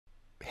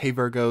Hey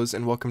Virgos,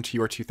 and welcome to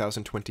your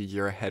 2020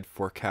 year ahead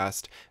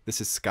forecast. This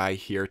is Sky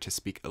here to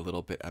speak a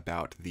little bit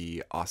about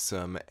the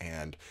awesome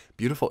and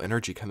beautiful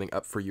energy coming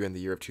up for you in the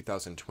year of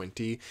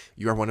 2020.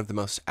 You are one of the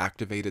most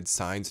activated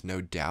signs,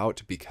 no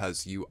doubt,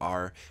 because you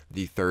are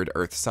the third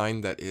Earth sign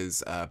that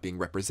is being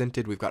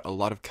represented. We've got a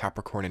lot of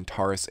Capricorn and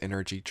Taurus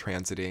energy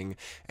transiting,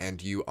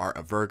 and you are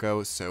a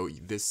Virgo, so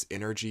this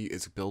energy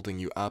is building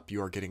you up.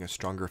 You are getting a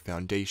stronger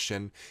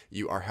foundation.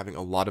 You are having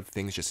a lot of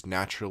things just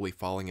naturally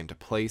falling into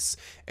place,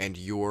 and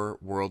your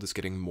world is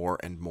getting more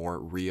and more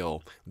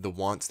real. The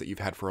wants that you've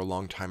had for a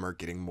long time are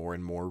getting more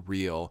and more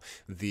real.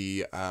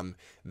 The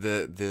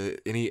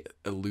any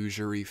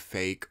illusory,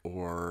 fake,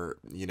 or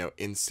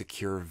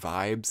insecure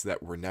vibes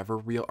that were never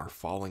real are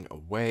falling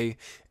away,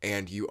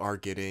 and you are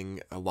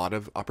getting a lot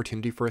of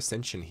opportunity for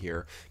ascension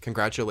here.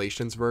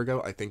 Congratulations,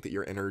 Virgo. I think that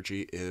your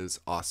energy is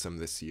awesome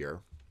this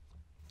year.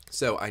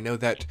 So I know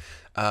that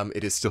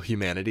it is still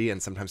humanity,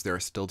 and sometimes there are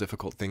still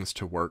difficult things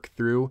to work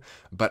through,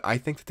 but I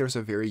think that there's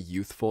a very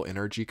youthful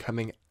energy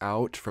coming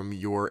out from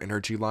your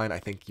energy line. I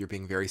think you're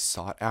being very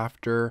sought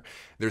after.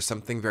 There's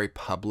something very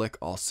public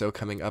also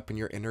coming up in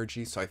your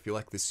energy, so I feel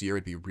like this year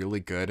would be really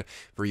good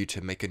for you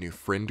to make a new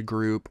friend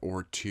group,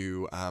 or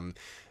to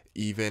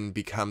even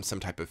become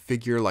some type of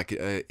figure, like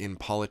in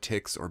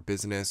politics or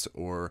business,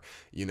 or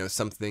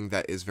something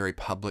that is very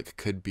public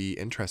could be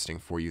interesting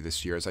for you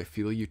this year, as I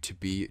feel you to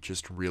be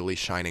just really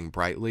shining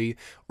brightly,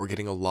 or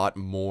getting a lot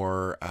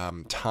more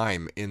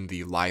time in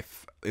the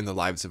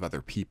lives of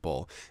other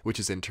people, which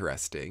is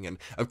interesting. And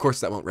of course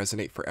that won't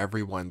resonate for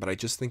everyone, but I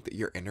just think that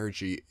your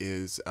energy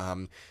is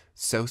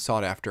so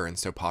sought after and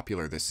so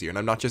popular this year. And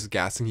I'm not just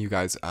gassing you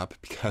guys up,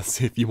 because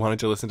if you wanted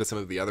to listen to some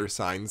of the other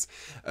signs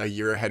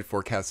year ahead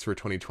forecasts for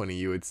 2020,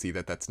 you would see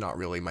that that's not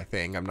really my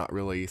thing. I'm not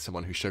really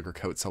someone who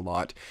sugarcoats a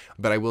lot,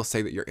 but I will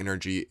say that your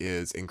energy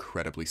is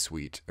incredibly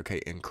sweet,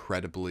 okay?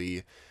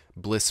 Incredibly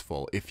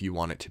blissful, if you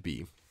want it to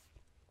be.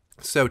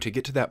 So to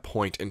get to that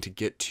point, and to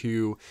get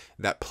to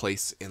that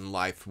place in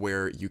life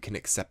where you can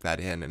accept that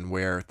in, and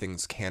where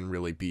things can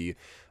really be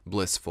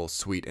blissful,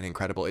 sweet, and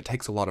incredible, it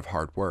takes a lot of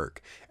hard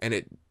work. And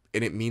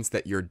it means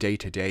that your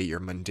day-to-day, your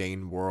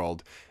mundane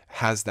world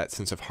has that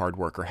sense of hard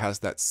work, or has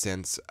that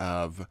sense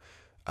of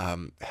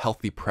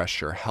healthy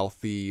pressure,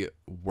 healthy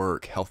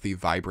work, healthy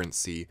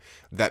vibrancy,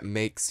 that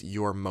makes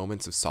your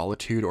moments of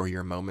solitude or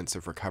your moments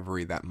of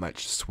recovery that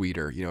much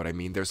sweeter. You know what I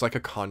mean? There's like a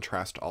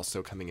contrast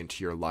also coming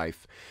into your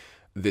life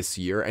this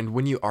year. And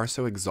when you are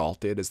so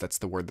exalted, as that's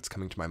the word that's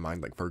coming to my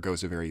mind, like Virgo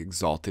is a very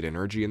exalted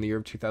energy in the year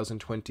of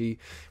 2020,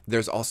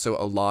 there's also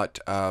a lot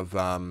of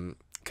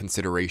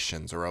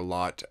considerations, or a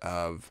lot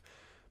of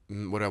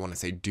what do I want to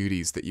say,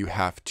 duties that you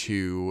have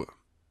to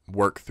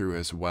work through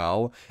as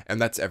well.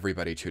 And that's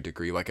everybody to a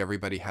degree. Like,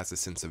 everybody has a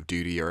sense of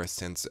duty, or a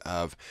sense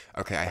of,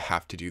 okay, I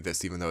have to do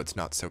this even though it's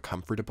not so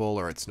comfortable,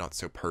 or it's not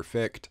so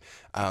perfect.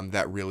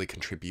 That really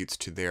contributes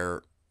to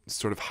their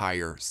sort of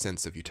higher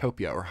sense of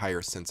utopia, or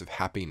higher sense of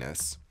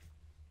happiness.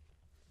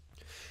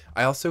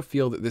 I also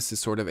feel that this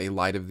is sort of a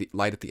light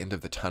at the end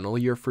of the tunnel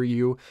year for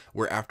you,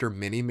 where after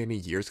many, many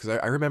years, because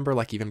I remember,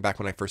 like, even back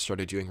when I first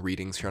started doing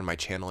readings here on my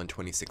channel in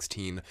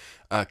 2016,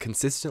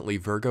 consistently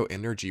Virgo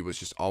energy was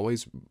just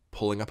always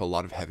pulling up a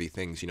lot of heavy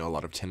things, a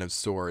lot of Ten of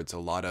Swords, a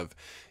lot of,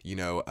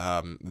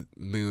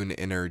 moon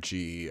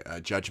energy,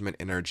 judgment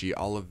energy.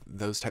 All of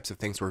those types of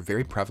things were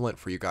very prevalent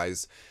for you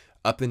guys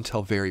up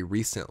until very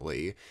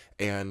recently.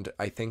 And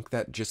I think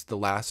that just the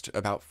last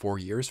about 4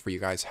 years for you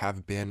guys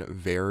have been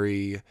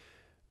very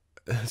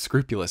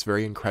scrupulous,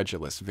 very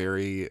incredulous,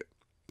 very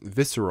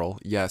visceral,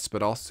 yes,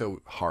 but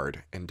also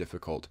hard and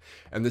difficult.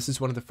 And this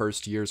is one of the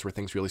first years where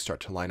things really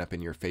start to line up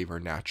in your favor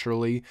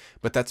naturally,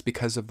 but that's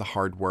because of the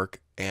hard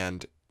work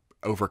and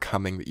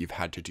overcoming that you've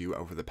had to do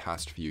over the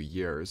past few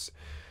years.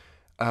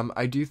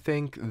 I do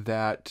think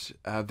that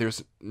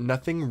there's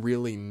nothing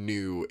really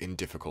new in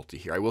difficulty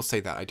here. I will say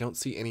that I don't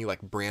see any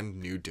like brand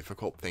new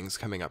difficult things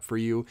coming up for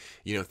you,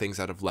 things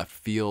out of left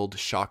field,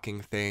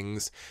 shocking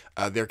things.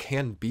 There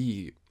can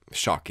be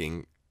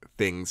shocking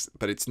things,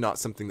 but it's not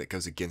something that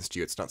goes against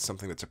you. It's not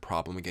something that's a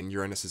problem. Again,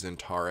 Uranus is in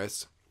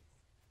Taurus,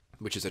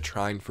 which is a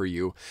trine for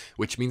you,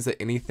 which means that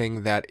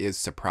anything that is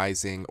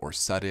surprising or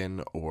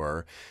sudden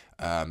or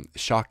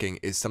shocking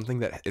is something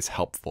that is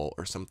helpful,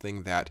 or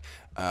something that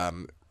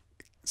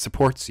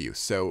supports you.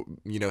 So,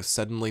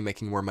 suddenly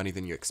making more money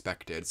than you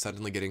expected,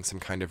 suddenly getting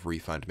some kind of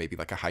refund, maybe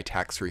like a high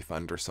tax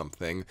refund or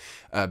something,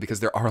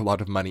 because there are a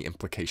lot of money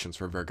implications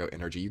for Virgo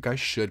energy. You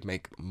guys should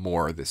make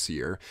more this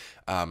year.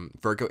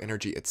 Virgo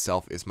energy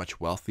itself is much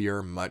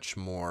wealthier, much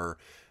more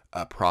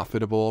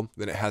profitable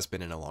than it has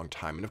been in a long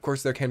time. And of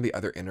course, there can be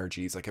other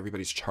energies, like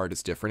everybody's chart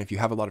is different. If you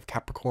have a lot of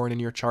Capricorn in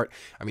your chart,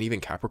 I mean, even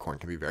Capricorn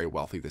can be very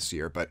wealthy this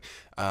year, but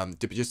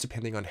just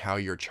depending on how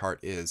your chart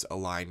is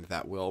aligned,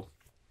 that will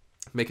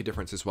make a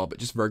difference as well. But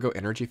just Virgo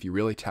energy, if you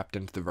really tapped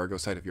into the Virgo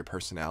side of your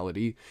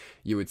personality,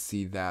 you would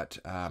see that,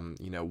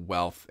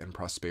 wealth and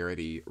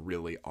prosperity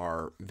really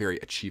are very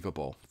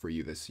achievable for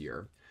you this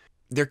year.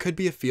 There could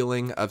be a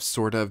feeling of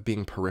sort of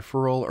being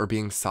peripheral or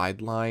being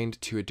sidelined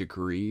to a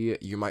degree.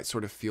 You might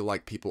sort of feel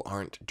like people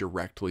aren't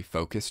directly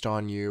focused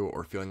on you,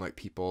 or feeling like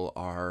people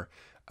are,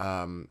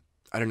 I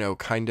don't know,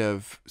 kind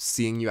of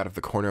seeing you out of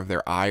the corner of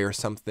their eye or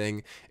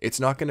something. It's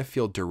not going to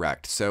feel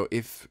direct. So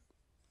if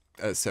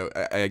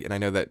and I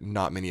know that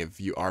not many of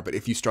you are, but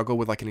if you struggle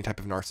with like any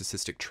type of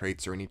narcissistic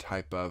traits or any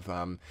type of,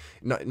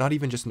 not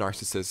even just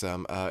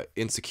narcissism,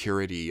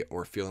 insecurity,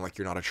 or feeling like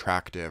you're not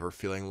attractive, or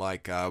feeling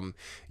like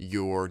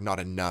you're not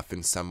enough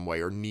in some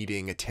way, or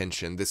needing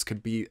attention, this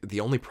could be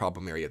the only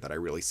problem area that I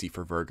really see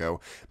for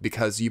Virgo,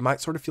 because you might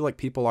sort of feel like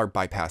people are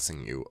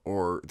bypassing you,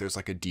 or there's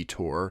like a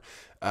detour.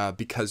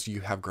 Because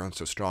you have grown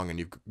so strong and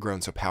you've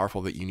grown so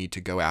powerful that you need to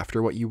go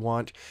after what you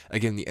want.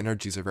 Again, the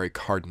energies are very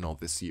cardinal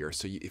this year.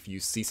 So if you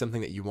see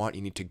something that you want,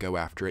 you need to go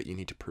after it. You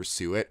need to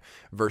pursue it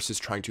versus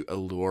trying to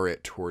allure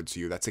it towards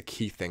you. That's a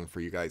key thing for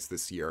you guys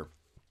this year.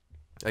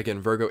 Again,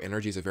 Virgo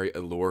energy is a very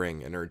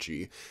alluring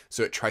energy.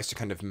 So it tries to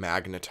kind of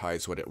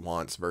magnetize what it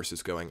wants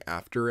versus going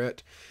after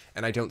it.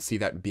 And I don't see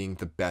that being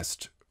the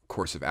best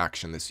course of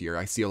action this year.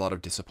 I see a lot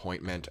of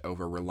disappointment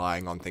over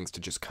relying on things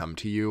to just come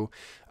to you.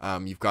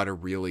 You've got to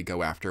really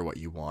go after what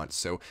you want.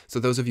 So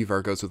those of you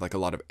Virgos with like a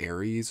lot of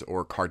Aries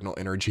or cardinal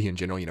energy in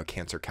general, you know,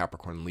 Cancer,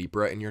 Capricorn,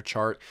 Libra in your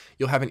chart,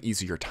 you'll have an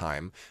easier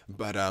time.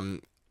 But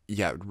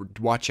yeah,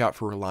 watch out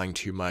for relying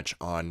too much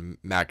on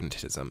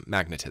magnetism,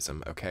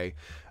 okay?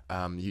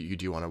 You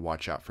do want to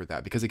watch out for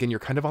that, because again, you're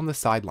kind of on the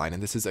sideline,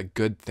 and this is a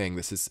good thing.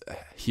 This is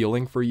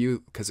healing for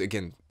you, because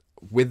again,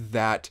 with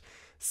that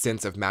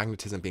sense of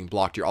magnetism being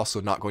blocked, you're also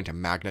not going to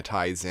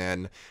magnetize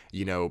in,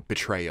 you know,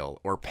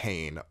 betrayal or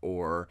pain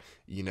or,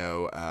 you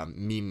know,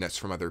 meanness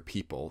from other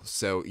people.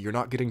 So you're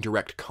not getting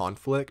direct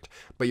conflict,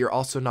 but you're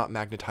also not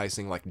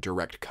magnetizing like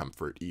direct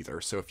comfort either.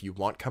 So if you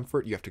want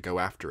comfort, you have to go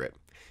after it.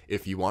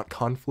 If you want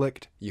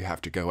conflict, you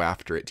have to go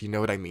after it. Do you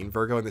know what I mean,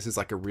 Virgo? And this is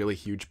like a really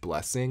huge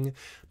blessing,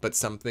 but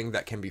something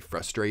that can be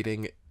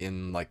frustrating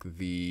in like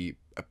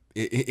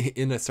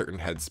in a certain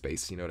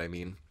headspace. You know what I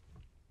mean?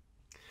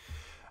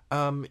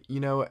 You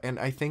know, and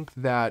I think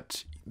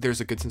that there's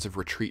a good sense of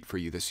retreat for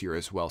you this year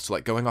as well. So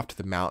like going off to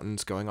the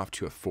mountains, going off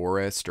to a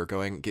forest, or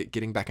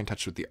getting back in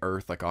touch with the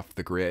earth, like off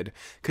the grid,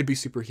 could be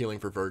super healing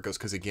for Virgos.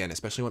 Because again,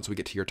 especially once we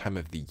get to your time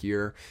of the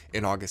year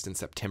in August and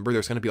September,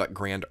 there's going to be like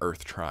grand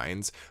earth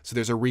trines. So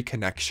there's a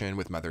reconnection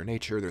with Mother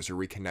Nature. There's a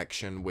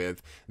reconnection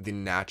with the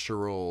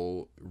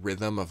natural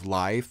rhythm of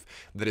life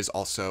that is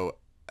also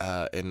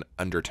an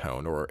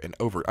undertone, or I'm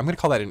going to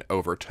call that an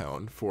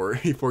overtone for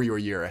your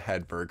year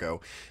ahead,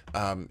 Virgo.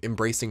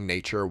 Embracing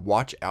nature.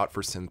 Watch out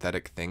for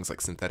synthetic things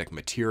like synthetic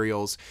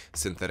materials,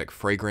 synthetic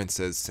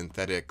fragrances,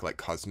 synthetic like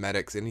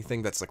cosmetics.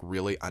 Anything that's like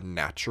really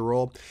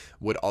unnatural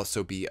would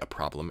also be a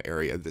problem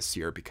area this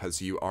year,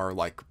 because you are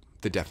like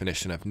the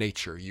definition of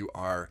nature. You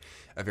are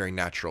a very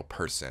natural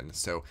person.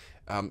 So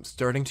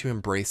starting to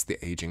embrace the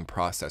aging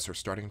process, or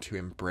starting to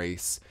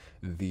embrace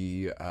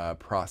the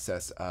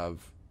process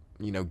of,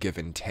 you know, give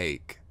and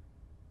take.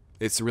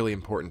 It's really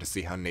important to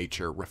see how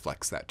nature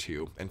reflects that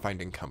too, and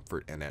finding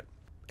comfort in it.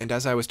 And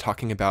as I was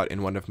talking about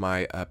in one of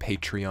my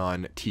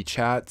Patreon tea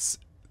chats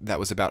that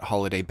was about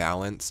holiday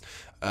balance,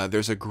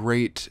 there's a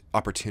great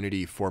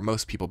opportunity for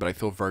most people, but I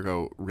feel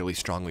Virgo really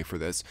strongly for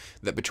this,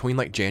 that between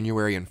like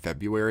January and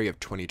February of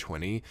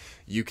 2020,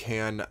 you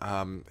can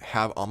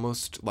have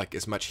almost like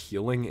as much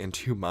healing in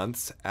 2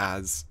 months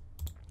as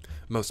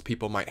most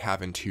people might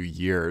have in 2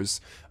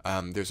 years.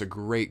 There's a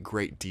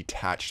great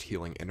detached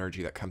healing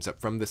energy that comes up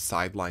from the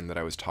sideline that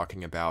I was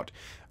talking about,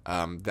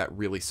 that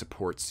really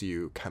supports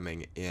you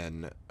coming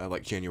in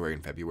like January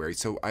and February.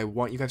 So I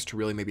want you guys to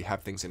really maybe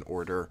have things in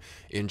order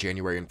in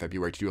January and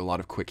February to do a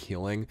lot of quick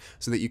healing,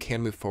 so that you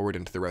can move forward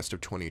into the rest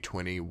of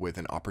 2020 with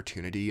an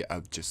opportunity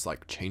of just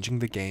like changing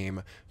the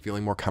game,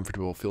 feeling more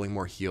comfortable, feeling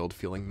more healed,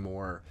 feeling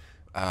more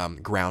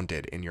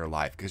grounded in your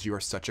life, because you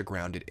are such a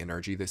grounded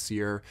energy this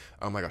year.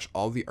 Oh my gosh,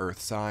 all the earth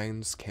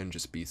signs can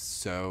just be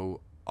so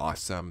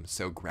awesome,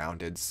 so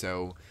grounded,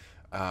 so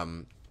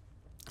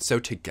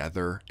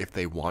together if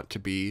they want to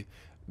be,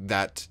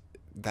 that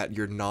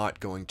you're not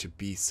going to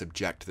be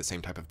subject to the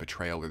same type of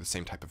betrayal or the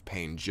same type of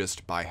pain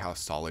just by how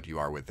solid you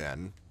are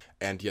within.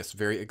 And yes,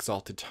 very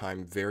exalted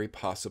time, very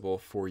possible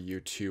for you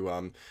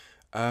to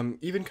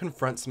even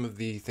confront some of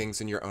the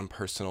things in your own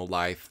personal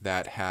life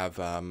that have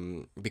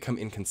become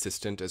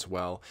inconsistent as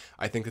well.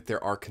 I think that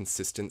there are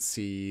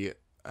consistency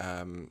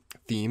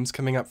themes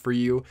coming up for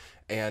you,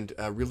 and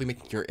really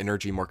making your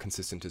energy more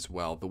consistent as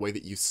well. The way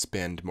that you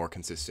spend more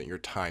consistent, your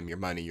time, your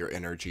money, your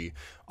energy,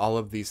 all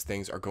of these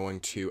things are going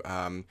to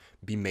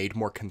be made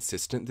more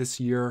consistent this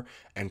year.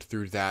 And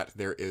through that,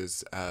 there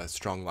is a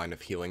strong line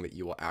of healing that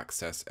you will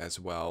access as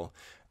well.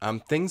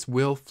 Things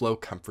will flow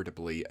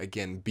comfortably.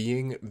 Again,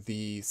 being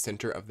the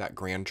center of that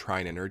grand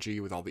trine energy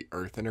with all the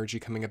earth energy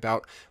coming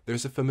about,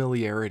 there's a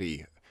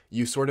familiarity.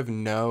 You sort of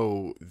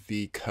know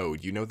the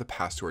code, you know the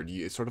password.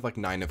 It's sort of like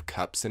Nine of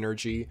Cups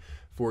energy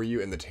for you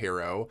in the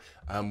tarot,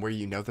 where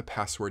you know the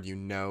password, you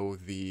know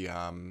the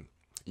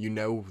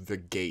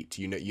gate,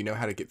 you know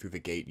how to get through the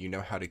gate, you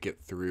know how to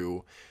get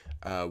through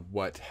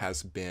what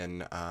has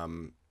been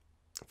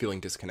feeling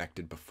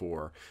disconnected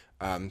before.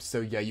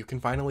 So yeah, you can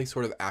finally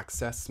sort of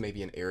access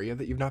maybe an area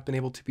that you've not been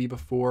able to be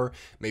before,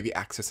 maybe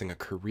accessing a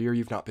career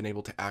you've not been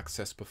able to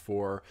access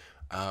before.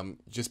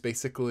 Just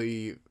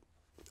basically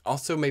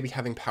also maybe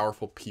having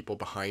powerful people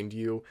behind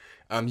you.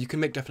 You can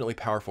make definitely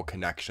powerful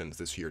connections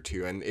this year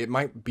too, and it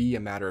might be a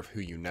matter of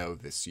who you know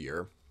this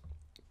year.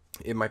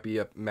 It might be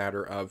a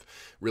matter of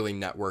really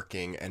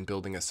networking and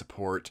building a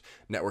support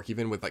network,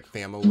 even with like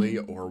family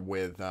or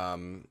with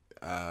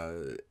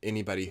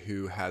anybody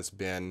who has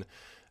been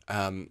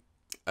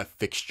a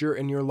fixture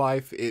in your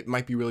life. It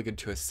might be really good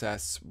to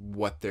assess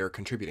what they're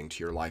contributing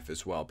to your life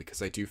as well,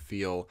 because I do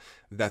feel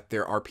that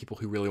there are people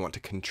who really want to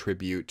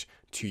contribute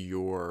to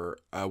your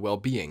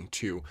well-being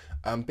too.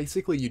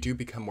 Basically, you do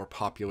become more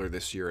popular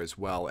this year as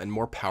well, and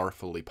more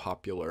powerfully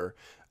popular,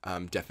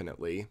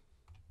 definitely.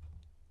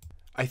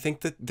 I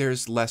think that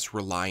there's less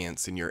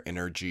reliance in your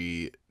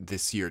energy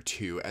this year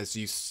too, as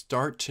you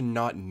start to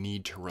not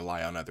need to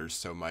rely on others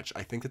so much.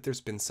 I think that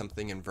there's been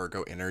something in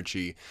Virgo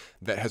energy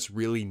that has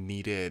really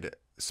needed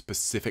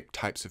specific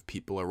types of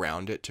people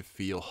around it to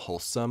feel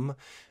wholesome,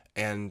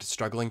 and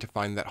struggling to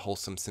find that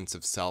wholesome sense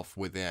of self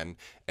within.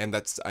 And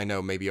that's, I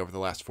know maybe over the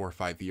last 4 or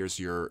 5 years,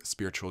 your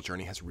spiritual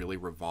journey has really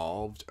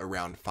revolved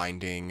around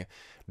finding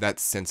that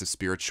sense of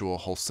spiritual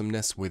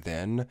wholesomeness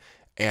within,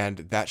 and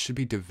that should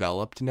be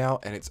developed now.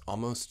 And it's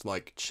almost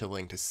like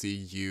chilling to see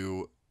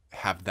you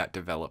have that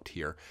developed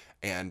here.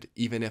 And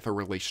even if a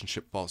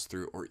relationship falls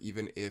through, or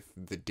even if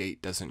the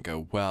date doesn't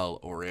go well,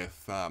 or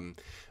if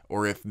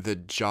the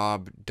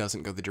job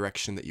doesn't go the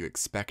direction that you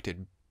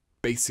expected,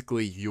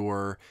 basically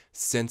your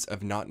sense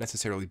of not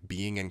necessarily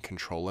being in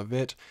control of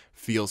it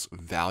feels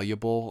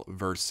valuable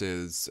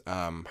versus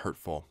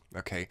hurtful.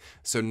 Okay,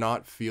 so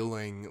not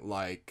feeling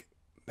like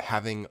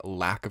having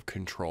lack of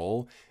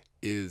control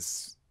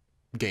is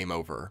game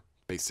over,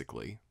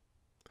 basically.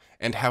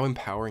 And how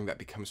empowering that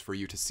becomes for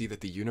you to see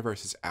that the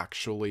universe is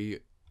actually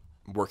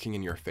working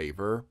in your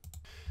favor.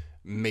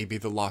 Maybe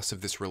the loss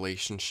of this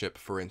relationship,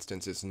 for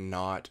instance, is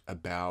not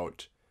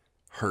about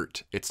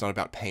hurt. It's not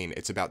about pain.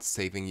 It's about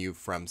saving you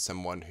from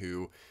someone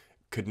who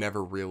could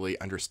never really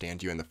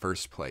understand you in the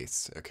first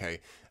place,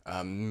 okay?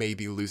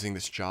 Maybe losing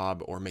this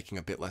job or making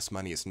a bit less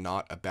money is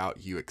not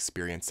about you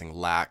experiencing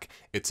lack.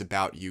 It's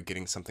about you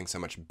getting something so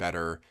much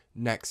better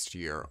next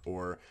year.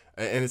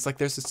 And it's like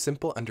there's a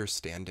simple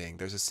understanding,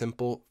 there's a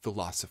simple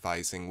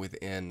philosophizing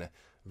within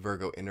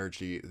Virgo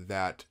energy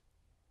that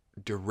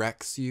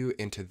directs you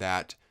into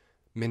that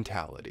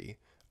mentality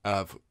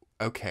of,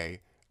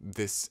 okay,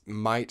 this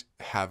might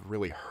have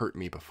really hurt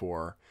me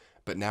before,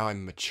 but now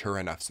I'm mature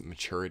enough.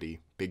 Maturity,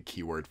 big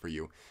keyword for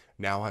you.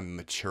 Now I'm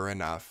mature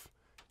enough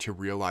to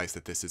realize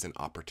that this is an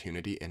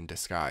opportunity in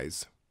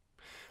disguise.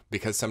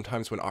 Because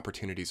sometimes when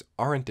opportunities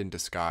aren't in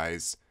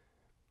disguise,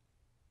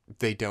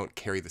 they don't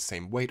carry the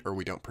same weight, or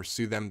we don't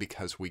pursue them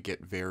because we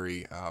get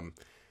very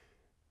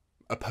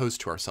opposed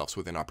to ourselves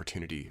within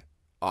opportunity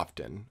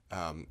often,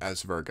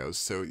 as Virgos.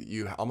 So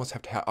you almost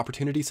have to have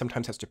opportunity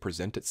sometimes has to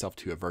present itself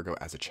to a Virgo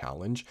as a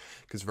challenge,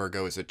 because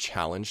Virgo is a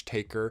challenge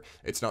taker.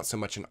 It's not so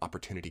much an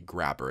opportunity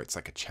grabber. It's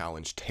like a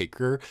challenge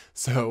taker.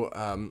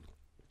 So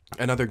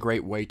another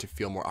great way to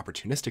feel more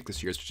opportunistic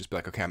this year is to just be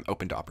like, okay, I'm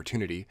open to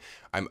opportunity.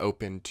 I'm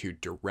open to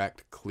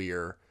direct,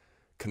 clear,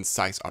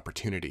 concise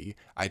opportunity.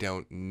 I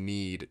don't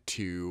need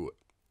to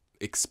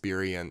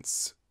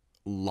experience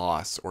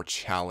loss or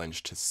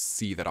challenge to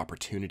see that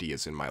opportunity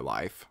is in my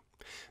life.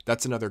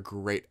 That's another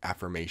great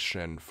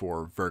affirmation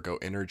for Virgo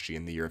energy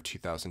in the year of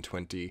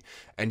 2020.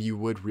 And you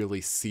would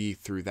really see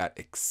through that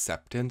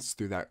acceptance,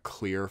 through that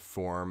clear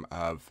form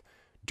of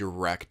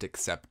direct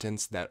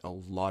acceptance, that a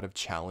lot of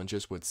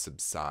challenges would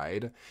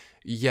subside.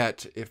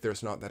 Yet, if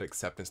there's not that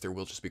acceptance, there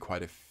will just be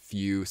quite a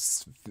few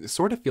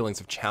sort of feelings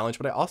of challenge.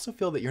 But I also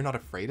feel that you're not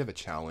afraid of a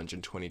challenge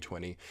in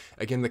 2020.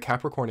 Again, the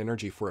Capricorn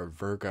energy for a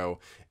Virgo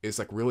is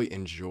like really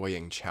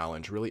enjoying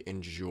challenge, really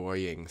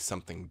enjoying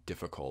something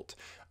difficult,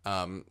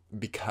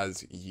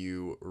 because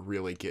you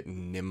really get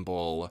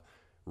nimble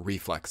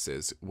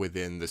reflexes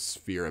within the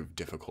sphere of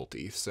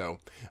difficulty. So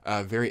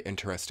very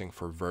interesting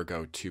for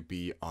Virgo to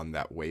be on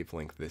that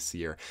wavelength this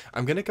year.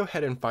 I'm going to go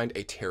ahead and find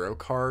a tarot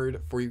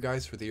card for you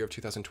guys for the year of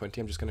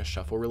 2020. I'm just going to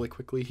shuffle really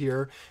quickly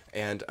here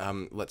and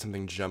let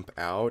something jump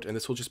out. And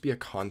this will just be a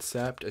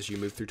concept as you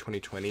move through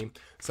 2020,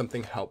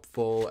 something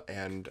helpful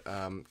and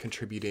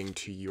contributing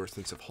to your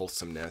sense of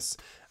wholesomeness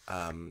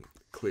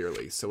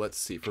clearly. So let's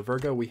see. For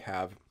Virgo, we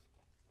have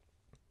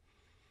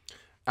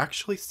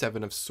actually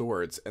 7 of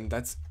Swords, and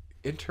that's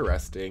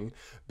interesting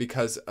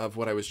because of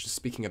what I was just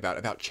speaking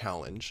about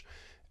challenge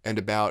and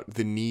about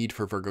the need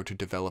for Virgo to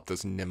develop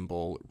those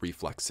nimble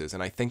reflexes.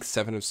 And I think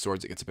 7 of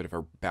Swords, it gets a bit of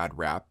a bad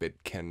rap.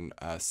 It can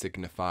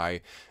signify,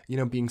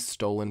 being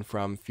stolen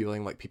from,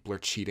 feeling like people are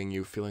cheating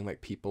you, feeling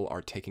like people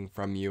are taking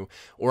from you,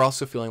 or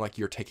also feeling like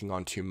you're taking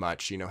on too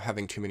much,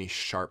 having too many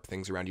sharp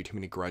things around you, too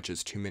many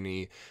grudges, too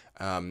many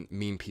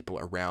mean people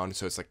around.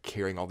 So it's like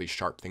carrying all these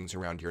sharp things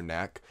around your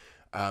neck.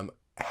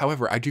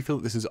 However, I do feel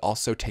that this is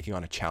also taking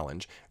on a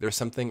challenge. There's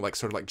something like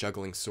sort of like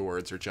juggling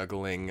swords or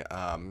juggling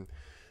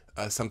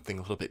something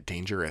a little bit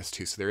dangerous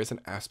too. So there is an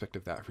aspect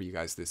of that for you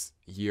guys this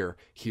year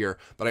here.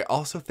 But I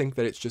also think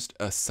that it's just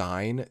a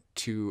sign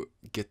to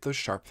get those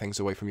sharp things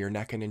away from your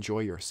neck and enjoy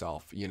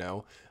yourself, you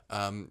know?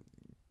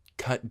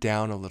 Cut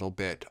down a little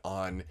bit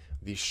on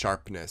the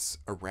sharpness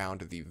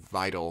around the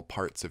vital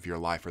parts of your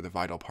life or the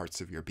vital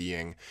parts of your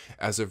being.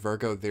 As a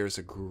Virgo, there's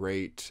a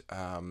great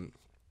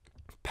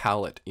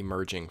palette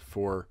emerging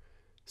for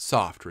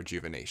soft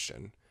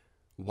rejuvenation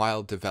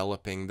while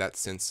developing that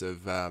sense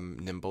of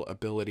nimble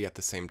ability at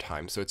the same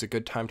time. So it's a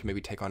good time to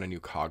maybe take on a new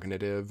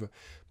cognitive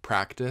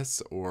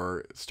practice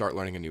or start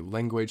learning a new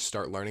language,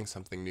 start learning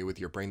something new with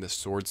your brain. The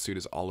sword suit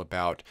is all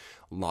about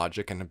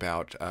logic and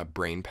about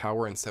brain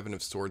power, and Seven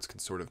of Swords can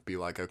sort of be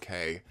like,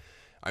 okay,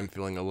 I'm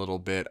feeling a little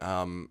bit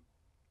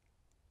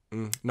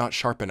not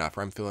sharp enough,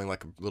 or I'm feeling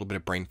like a little bit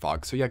of brain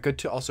fog. So yeah, good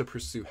to also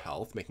pursue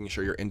health, making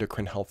sure your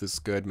endocrine health is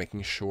good,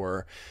 making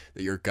sure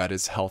that your gut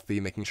is healthy,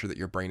 making sure that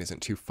your brain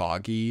isn't too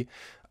foggy.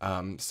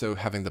 So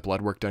having the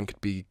blood work done could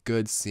be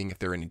good, seeing if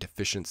there are any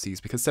deficiencies,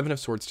 because Seven of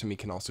Swords to me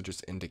can also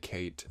just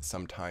indicate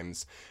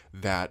sometimes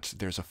that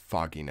there's a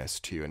fogginess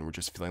too, and we're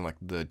just feeling like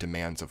the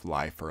demands of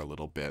life are a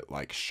little bit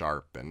like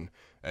sharp,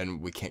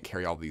 and we can't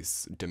carry all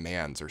these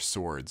demands or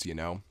swords, you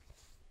know?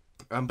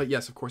 But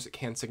yes, of course, it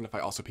can signify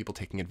also people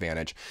taking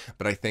advantage.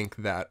 But I think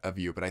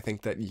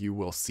that you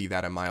will see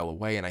that a mile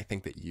away, and I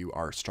think that you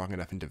are strong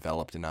enough and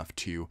developed enough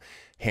to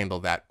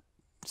handle that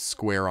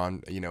square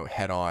on, you know,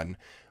 head on,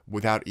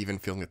 without even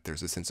feeling that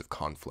there's a sense of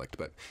conflict.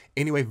 But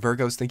anyway,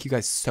 Virgos, thank you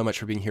guys so much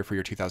for being here for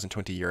your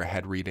 2020 year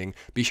ahead reading.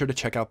 Be sure to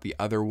check out the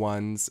other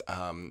ones,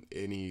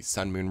 any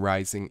sun, moon,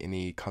 rising,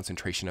 any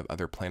concentration of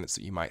other planets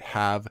that you might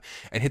have,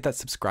 and hit that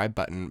subscribe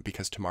button,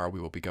 because tomorrow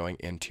we will be going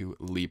into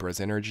Libra's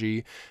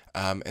energy,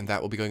 and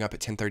that will be going up at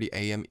 10:30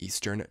 a.m.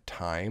 Eastern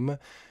time.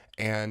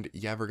 And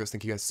yeah, Virgos,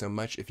 thank you guys so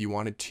much. If you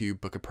wanted to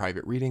book a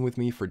private reading with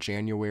me for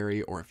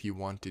January, or if you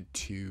wanted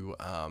to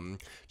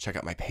check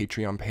out my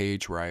Patreon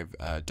page where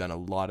I've done a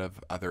lot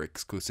of other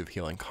exclusive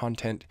healing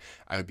content,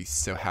 I would be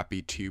so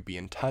happy to be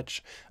in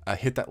touch.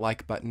 Hit that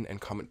like button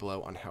and comment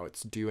below on how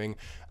it's doing.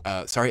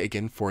 Sorry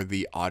again for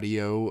the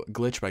audio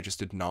glitch, but I just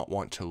did not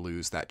want to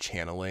lose that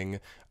channeling.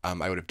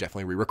 I would have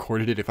definitely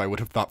re-recorded it if I would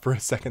have thought for a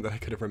second that I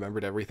could have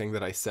remembered everything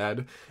that I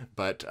said,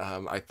 but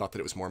I thought that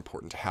it was more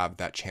important to have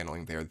that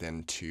channeling there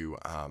than to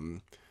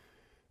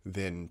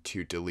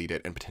delete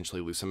it and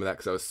potentially lose some of that,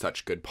 because that was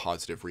such good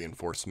positive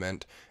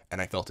reinforcement,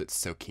 and I felt it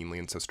so keenly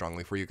and so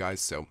strongly for you guys.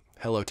 So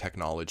hello,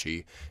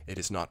 technology. It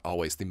is not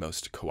always the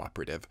most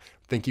cooperative.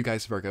 Thank you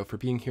guys, Virgo, for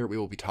being here. We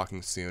will be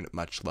talking soon.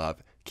 Much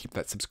love. Keep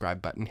that subscribe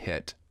button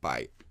hit.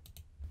 Bye.